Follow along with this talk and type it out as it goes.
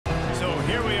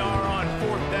Here we are on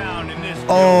 4th down in this.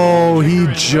 Oh,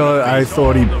 I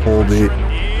thought he pulled it.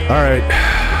 All right.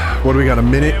 What do we got? A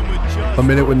minute? A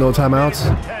minute with no timeouts?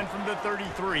 10 from the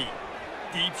 33.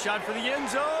 Deep shot for the end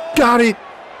zone. Got it.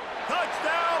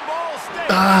 Touchdown, ball stay.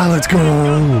 Ah, let's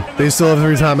go. They still have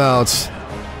 3 timeouts.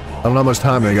 I don't know how much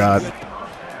time they got.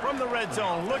 From the red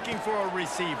zone, looking for a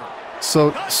receiver.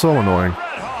 So annoying.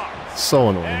 So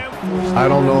annoying. I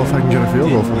don't know if I can get a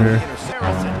field goal from here.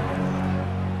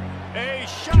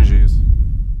 GG's.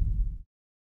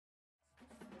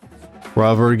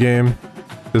 Rivalry game.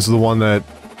 This is the one that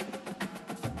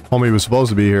homie was supposed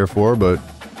to be here for, but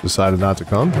decided not to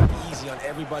come.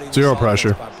 Zero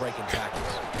pressure.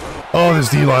 Oh, this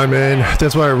D-line, man.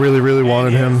 That's why I really, really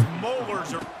wanted him.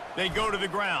 They go to the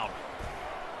ground.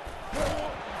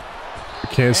 I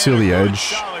can't seal the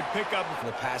edge.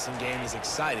 The passing game is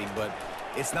exciting, but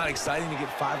it's not exciting to get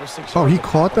 5 or 6. Oh, he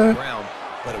caught that?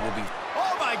 But it will be.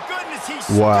 Oh my goodness,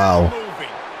 he's wow.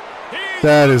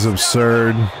 That is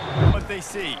absurd. What they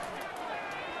see.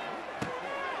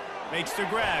 Makes the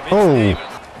grab. It's oh. Davis.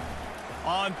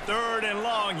 On 3rd and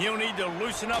long, he'll need to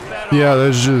loosen up that. Yeah,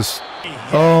 there's just.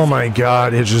 Oh my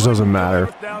God, it just doesn't matter.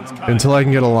 Until I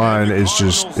can get a line, it's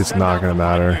not gonna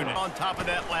matter. On top of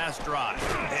that last drive.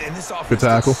 Good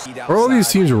tackle. Are all these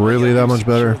teams really that much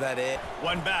better?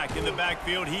 One back in the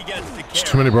backfield, he gets the carry. There's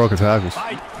too many broken tackles.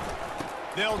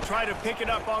 They'll try to pick it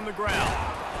up on the ground.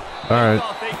 All right,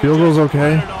 field goal's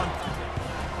okay.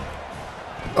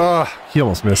 He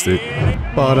almost missed it.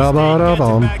 That last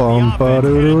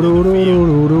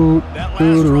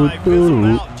drive fizzled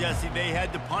out, Jesse. They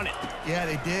had to punt it. Yeah,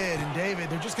 they did. And David,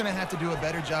 they're just going to have to do a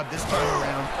better job this time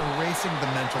around erasing the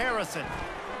mental. Harrison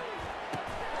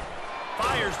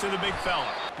fires to the big fella.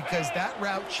 Because that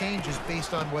route changes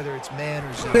based on whether it's man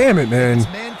or zone. Damn it, man. It's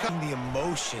man The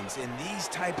emotions in these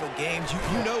type of games,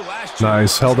 you know last year.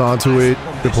 Nice, held on to it.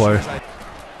 Good play.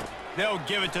 They'll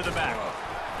give it to the back.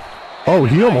 Oh,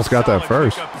 he almost got that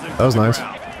first. That was nice.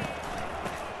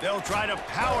 They'll try to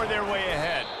power their way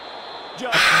ahead.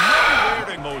 Just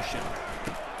nowhere to motion.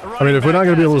 I mean, if we're not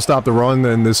going to be able to stop the run,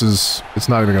 then it's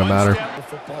not even going to matter. The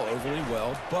football overly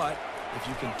well, but if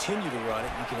you continue to run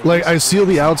it, you can. Like, I seal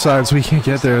the outside so we can't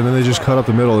get there, and then they just cut up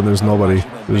the middle, and there's nobody.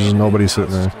 There's just nobody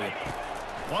sitting there.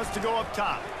 Wants to go up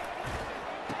top.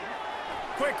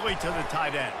 Quickly to the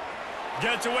tight end.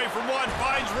 Gets away from one,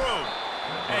 finds room.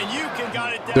 And you can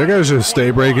got it down. Their guys just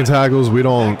stay breaking tackles. We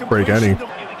don't break any.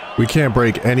 We can't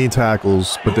break any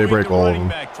tackles, but they break all of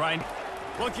them.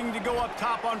 Looking to go up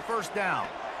top on 1st down.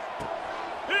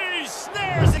 He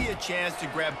snares a chance to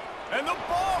grab. And the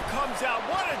ball comes out.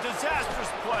 What a disastrous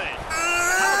play.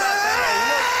 How about that? A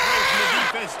look play from the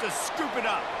defense to scoop it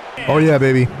up. Oh, yeah,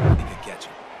 baby.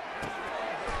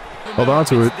 Hold on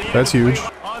to it. That's huge.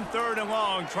 On 3rd and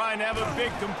long, trying to have a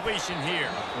big completion here.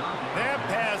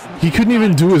 He couldn't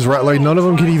even do his route. Like, none of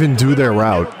them can even do their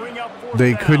route.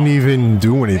 They couldn't even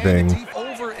do anything.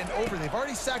 Over and over. They've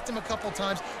already sacked him a couple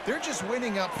times. They're just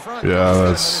winning up front. Yeah,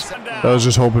 that was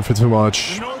just hoping for too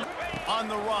much. On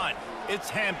the run, it's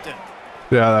Hampton.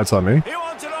 Yeah, that's on me. He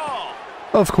wants it all.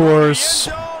 Of course.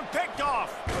 Picked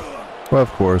off.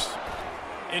 Of course.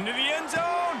 Into the end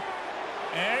zone.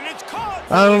 And it's caught.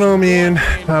 I don't know, man.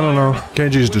 I don't know.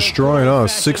 Kenji's destroying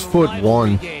us.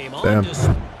 6'1". Damn.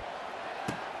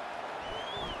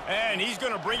 And he's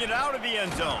going to bring it out of the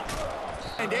end zone.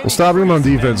 Well, stopping him on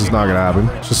defense is not going to happen.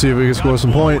 Just see if we can score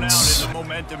some points.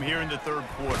 Momentum here in the 3rd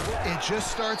quarter. It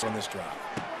just starts on this drive.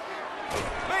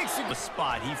 Makes it a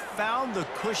spot. He found the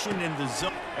cushion in the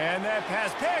zone. And that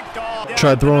pass picked off.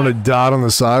 Tried throwing a dot on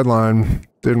the sideline.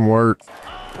 Didn't work.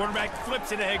 Quarterback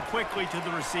flips it ahead quickly to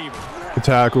the receiver. Good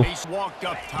tackle. He walked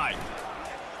up tight.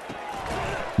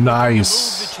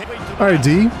 Nice. All right,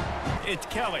 D. It's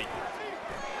Kelly.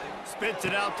 Spits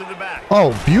it out to the back.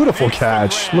 Oh, beautiful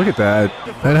catch. Look at that.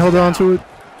 And held on to it.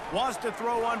 Wants to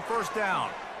throw on 1st down.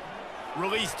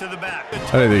 Release to the back. I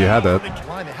didn't think you had that. They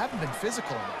haven't been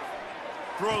physical enough.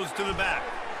 Throws to the back.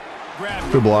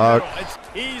 Grab. Good block.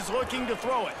 He's looking to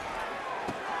throw it.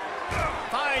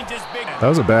 Finds his big. That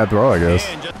was a bad throw, I guess.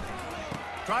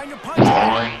 Trying to punch it.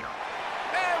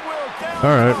 All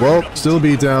right, well, still a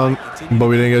beatdown, but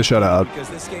we didn't get shut out.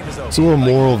 It's a little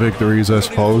moral victories, I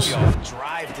suppose.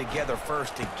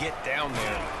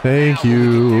 Thank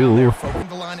you.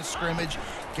 The line of scrimmage,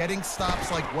 getting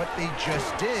stops like what they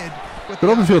just did. Good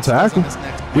open field tackle.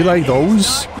 We like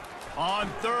those. On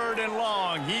 3rd and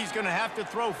long, he's going to have to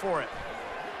throw for it.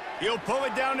 He'll pull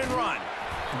it down and run.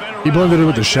 He blended it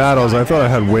with the shadows. I thought I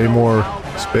had way more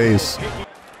space.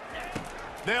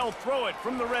 They'll throw it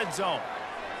from the red zone.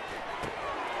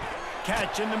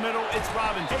 Catch in the middle. It's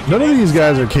Robinson. None of these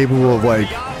guys are capable of, like,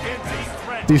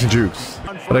 Decent jukes.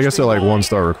 But I guess they're like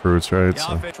one-star recruits, right?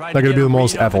 So not gonna be the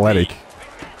most athletic.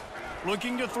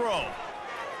 Looking to throw.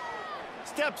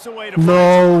 Steps away to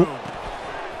no.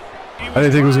 I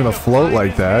didn't think it was gonna float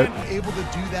like that. Able to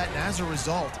do that, and as a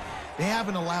result, they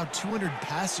haven't allowed 200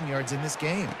 passing yards in this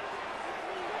game.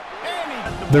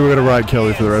 They were gonna ride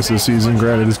Kelly for the rest of the season.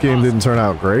 Granted, this game didn't turn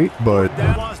out great, but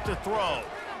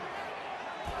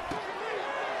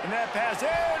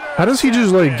how does he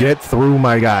just like get through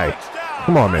my guy?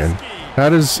 Come on, man. How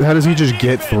does he just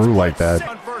get through like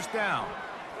that?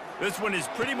 This one is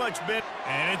pretty much been,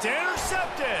 and it's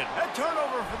intercepted. A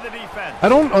turnover for the defense. I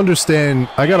don't understand.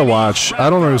 I gotta watch. I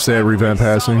don't understand revamp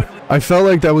passing. I felt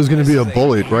like that was gonna be a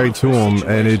bullet right to him,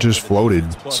 and it just floated.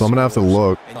 So I'm gonna have to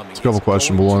look. It's a couple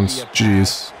questionable ones.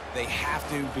 Jeez.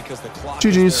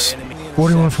 GG's.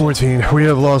 41-14. We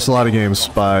have lost a lot of games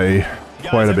by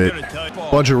quite a bit.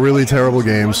 Bunch of really terrible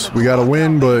games. We got a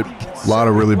win, but a lot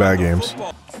of really bad games.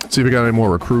 Let's see if we got any more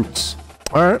recruits.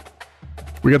 All right.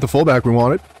 We got the fullback we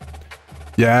wanted.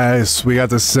 Yes, we got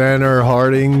the center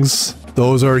Hardings.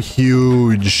 Those are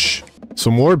huge.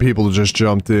 Some more people just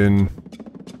jumped in.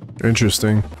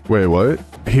 Interesting. Wait, what?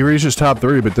 He reaches top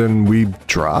 3, but then we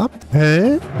dropped?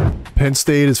 Huh? Penn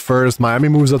State is first. Miami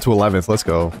moves up to 11th. Let's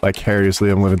go. Vicariously,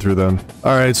 I'm living through them.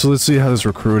 All right, so let's see how this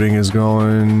recruiting is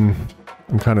going.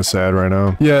 I'm kind of sad right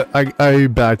now. Yeah, I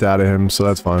backed out of him, so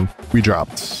that's fine. We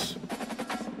dropped.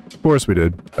 Of course we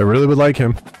did. I really would like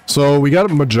him. So we got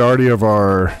a majority of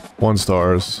our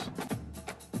 1-stars.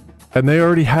 And they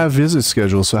already have visits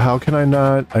scheduled, so how can I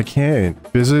not? I can't.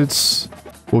 Visits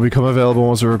will become available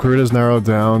once a recruit is narrowed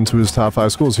down to his top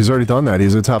 5 schools. He's already done that.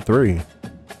 He's at top 3.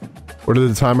 Or did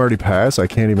the time already pass? I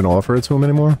can't even offer it to him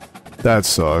anymore? That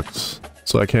sucks.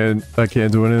 So I can't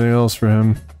do anything else for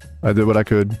him. I did what I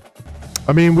could.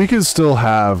 I mean, we could still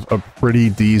have a pretty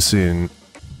decent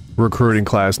recruiting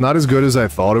class. Not as good as I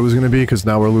thought it was going to be, because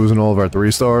now we're losing all of our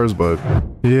 3-stars, but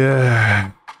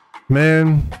yeah.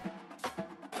 Man.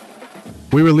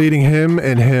 We were leading him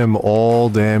and him all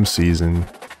damn season.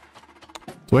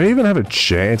 Do I even have a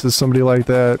chance at somebody like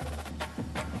that?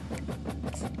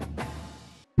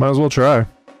 Might as well try,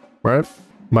 right?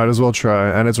 Might as well try.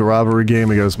 And it's a rivalry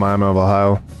game against Miami of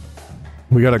Ohio.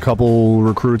 We got a couple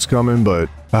recruits coming, but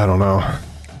I don't know.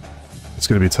 It's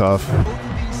going to be tough.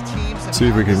 Let's see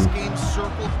if we can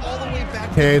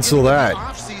cancel that.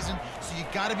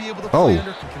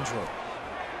 Oh.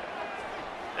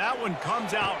 That one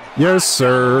comes out. Yes,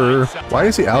 sir. Why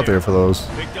is he out there for those?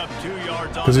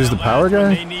 Because he's the power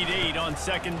guy? They need 8 on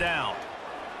 2nd down.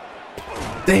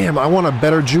 Damn, I want a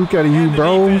better juke out of you,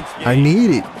 bro. I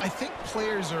need it. I think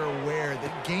players are aware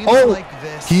that games like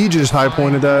this. He just high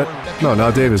pointed that. No,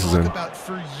 now Davis is in. About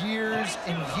for years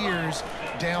and years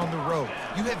down the road,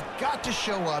 you have got to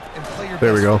show up and play your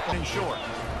there we go. Short.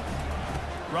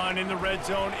 Run in the red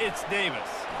zone. It's Davis.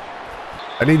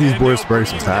 I need these boys to break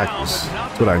some tackles.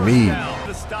 That's what I need.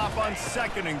 The stop on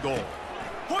 2nd and goal.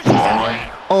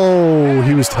 Oh,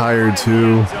 he was tired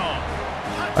too.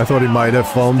 I thought he might have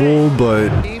fumbled, but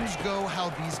games go how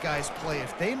these guys play.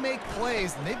 If they make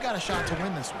plays, then they've got a shot to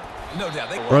win this one. No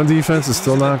doubt. Run defense is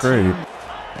still not great.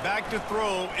 Back to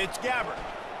throw. It's Gabbard.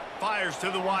 Fires to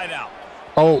the wideout.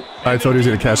 Oh, I thought he was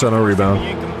going to catch that on a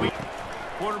rebound.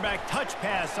 Quarterback touch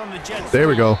pass on the Jets. There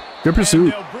we go. Good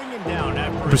pursuit.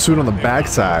 Pursuit on the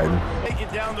backside.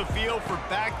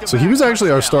 So he was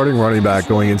actually our starting running back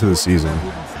going into the season.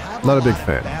 Not a big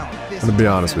fan. I'm going to be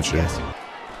honest with you.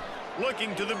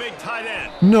 Looking to the big tight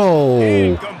end.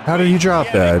 No. How did he drop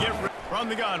that? From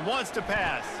the gun, wants to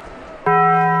pass.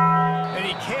 And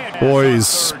he can't.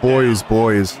 Boys.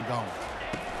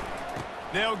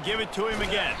 They'll give it to him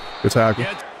again. Good tackle.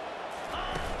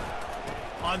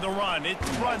 On the run, it's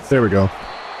front. There we go.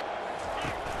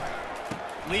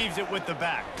 Leaves it with the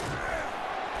back.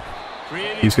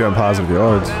 He's got positive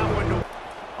yards.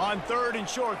 On 3rd and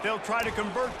short, they'll try to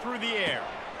convert through the air.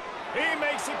 He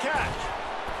makes a catch.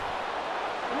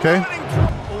 Okay.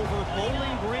 Over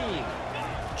Bowling Green.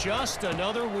 Just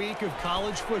another week of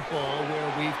college football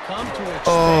where we've come to expect.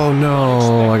 Oh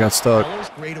no, I got stuck.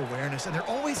 Great awareness, and they're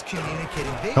always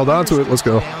communicating. Held on to it. Let's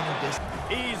go.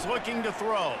 He's looking to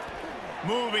throw.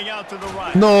 Moving out to the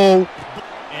right. No.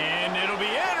 And it'll be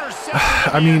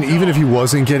intercepted. I mean, even if he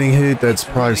wasn't getting hit, that's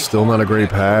probably still not a great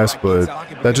pass, but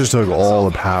that just took all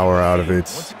the power out of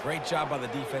it. Great job by the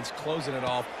defense closing it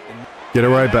off. Get it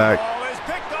right back.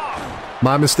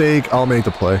 My mistake, I'll make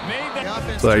the play.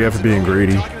 So I get for being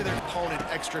greedy.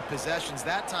 Extra possessions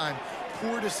that time.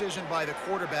 Poor decision by the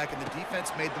quarterback, and the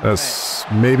defense made them. That's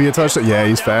maybe a touchdown. Yeah,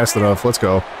 he's fast enough. Let's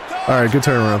go. All right, good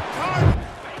turnaround.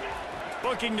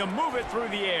 Looking to move it through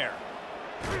the air.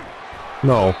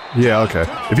 No. Yeah, okay.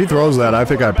 If he throws that, I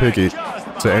think I pick it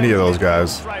to any of those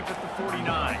guys.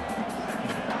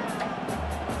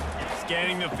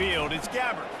 Scanning the field, it's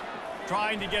Gabbert.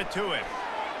 Trying to get to it.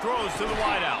 Throws to the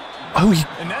wideout.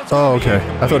 Oh, okay.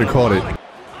 I thought he caught it.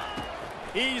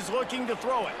 He's looking to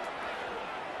throw it.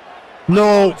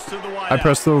 No. I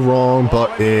pressed the wrong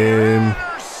button.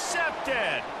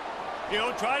 Intercepted.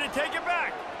 He'll try to take it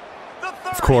back. The 30.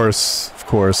 Of course. Of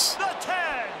course. The 10.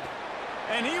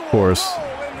 And he will Of course. roll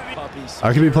into the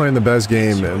I could be playing the best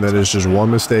game, and then it's just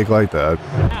one mistake like that.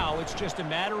 Now it's just a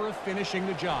matter of finishing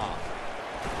the job.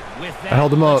 With that, I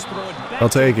held him up. I'll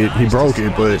take it. He broke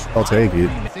it, but I'll take it.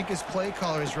 I think as play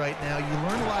callers right now, you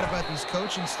learn a lot about these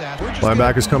coaching staff.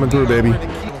 Linebacker's coming through, baby. A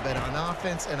little bit on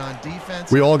offense and on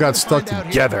defense. We all got stuck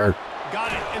together.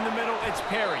 Got it in the middle. It's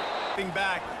Perry.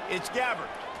 Back. It's Gabbert.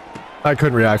 I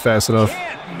couldn't react fast enough.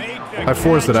 I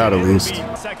forced it out at least.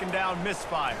 Second down,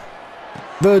 misfire.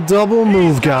 The double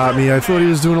move got me. I thought he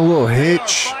was doing a little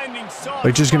hitch.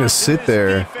 Like just gonna sit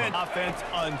there. Offense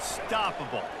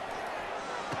unstoppable.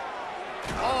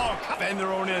 Oh, in their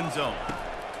own end zone.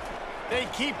 They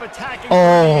keep attacking.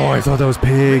 Oh, I thought that was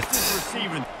picked.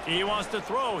 He wants to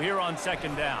throw here on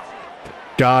second down.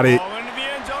 Got it.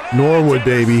 Norwood,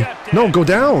 baby. No, go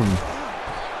down.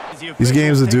 These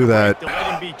games that do that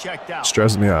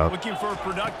stresses me out. Looking for a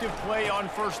productive play on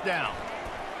first down.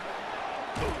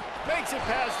 Makes it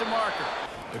past the marker.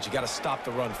 But you got to stop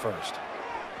the run first.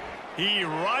 He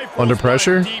rifles Under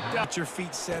pressure? Get your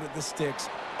feet set at the sticks.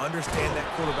 Understand that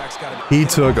quarterback's got to be. He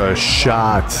took a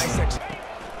shot.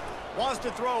 Wants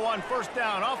to throw on first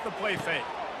down off the play fake.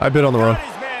 I bit on the run.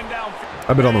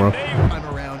 I bit on the run. I'm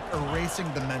around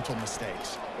erasing the mental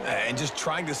mistakes. And just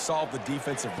trying to solve the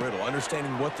defensive riddle,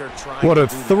 understanding what they're trying What to a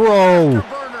do. throw.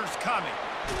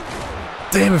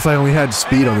 Damn, if I only had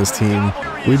speed on this team,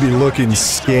 we'd be looking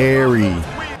scary.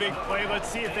 Big play. Let's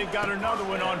see if they've got another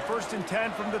one on 1st and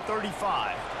 10 from the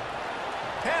 35.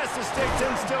 Pass the sticks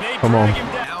and still. Come on.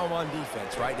 Now I'm on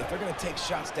defense, right? If they're going to take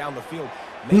shots down the field,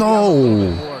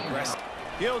 No. more aggressive.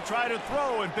 He'll try to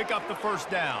throw and pick up the first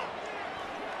down.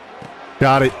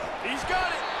 Got it. He's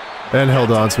got it. And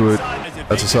held on to it.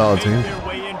 That's a solid team.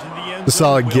 A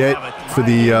solid get for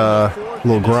the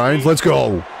little grind. Let's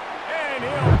go.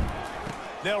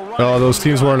 Oh, those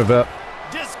teams weren't available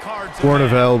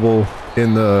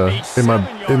in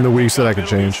the weeks that I could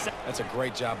change. That's a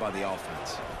great job by the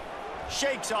offense.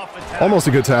 Shakes off a Almost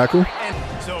a good tackle.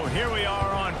 So here we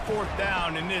are on 4th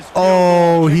down in this.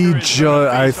 Oh,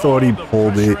 I thought he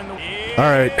pulled it. All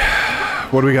right.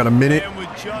 What do we got? A minute?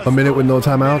 A minute with no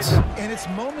timeouts? And it's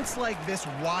moments like this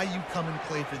why you come and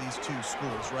play for these two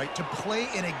schools, right? To play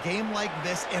in a game like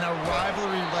this, in a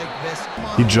rivalry like this.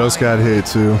 He just got hit,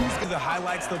 too. The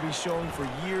highlights they'll be showing for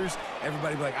years.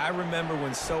 Everybody be like, I remember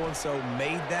when so-and-so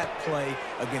made that play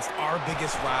against our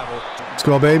biggest rival. Let's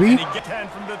go, baby. And he gets 10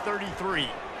 from the 33.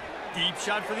 Deep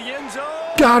shot for the end zone.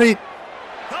 Got it.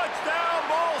 Touchdown,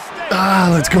 Ball State. Ah,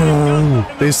 let's go.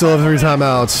 They still have 3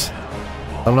 timeouts. I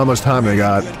don't know how much time they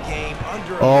got.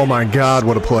 Oh my God,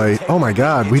 what a play. Oh my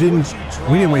God, we didn't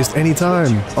waste any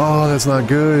time. Oh, that's not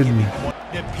good.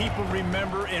 That people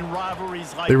remember in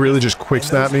rivalries like They really just quick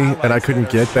snapped me and I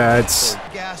couldn't get that.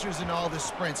 Gassers in all the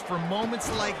sprints for moments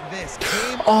like this.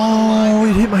 Oh,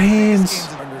 it hit my hands.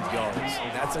 100 yards.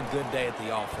 That's a good day at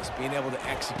the office. Being able to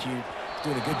execute,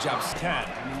 doing a good job. 10.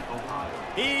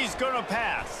 He's gonna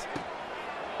pass.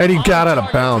 And he got out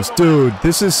of bounds. Dude,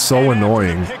 this is so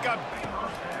annoying. Pick up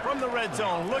from the red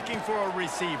zone, looking for a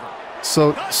receiver.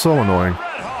 So annoying.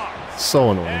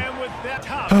 So annoying. And with that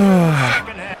top,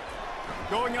 second half,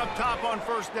 going up top on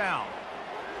first down.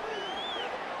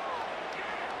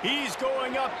 He's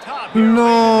going up top.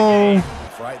 No.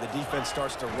 Right, the defense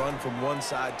starts to run from one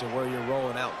side to where you're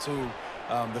rolling out to.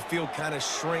 The field kind of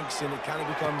shrinks and it kind of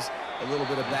becomes a little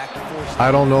bit of back and forth.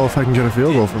 I don't know if I can get a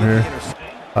field goal from here.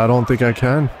 I don't think I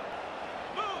can.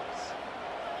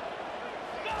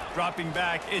 Dropping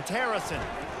back, it's Harrison.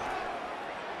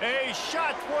 A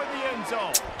shot toward the end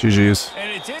zone. GG's.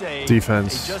 And it's in.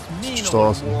 Defense. Just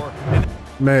awesome.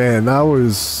 Man, that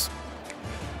was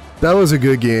a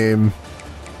good game.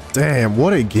 Damn,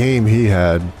 what a game he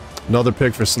had. Another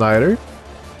pick for Snyder.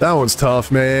 That one's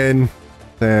tough, man.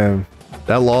 Damn.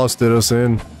 That loss did us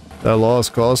in. That loss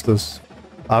cost us.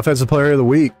 Offensive player of the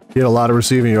week. He had a lot of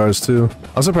receiving yards, too.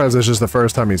 I'm surprised that's just the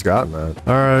first time he's gotten that.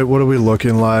 All right, what are we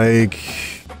looking like?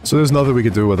 So there's nothing we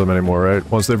can do with him anymore,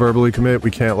 right? Once they verbally commit,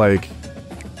 we can't, like,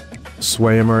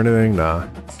 sway him or anything. Nah,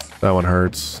 that one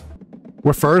hurts.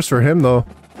 We're first for him, though.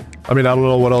 I mean, I don't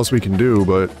know what else we can do,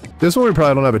 but this one we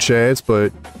probably don't have a chance,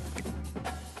 but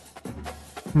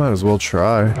might as well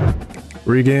try.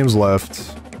 3 games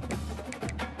left.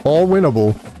 All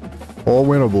winnable. All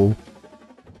winnable.